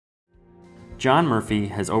John Murphy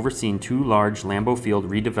has overseen 2 large Lambeau Field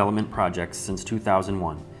redevelopment projects since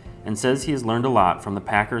 2001 and says he has learned a lot from the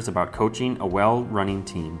Packers about coaching a well-running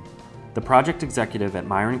team. The project executive at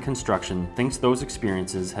Miron Construction thinks those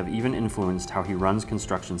experiences have even influenced how he runs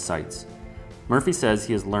construction sites. Murphy says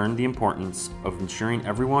he has learned the importance of ensuring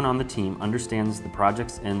everyone on the team understands the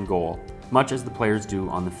project's end goal, much as the players do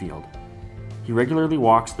on the field. He regularly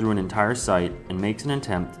walks through an entire site and makes an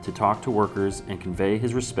attempt to talk to workers and convey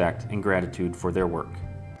his respect and gratitude for their work.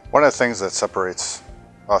 One of the things that separates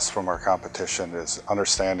us from our competition is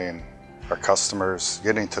understanding our customers,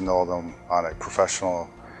 getting to know them on a professional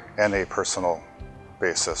and a personal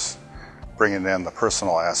basis, bringing in the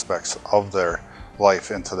personal aspects of their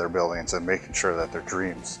life into their buildings and making sure that their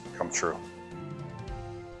dreams come true.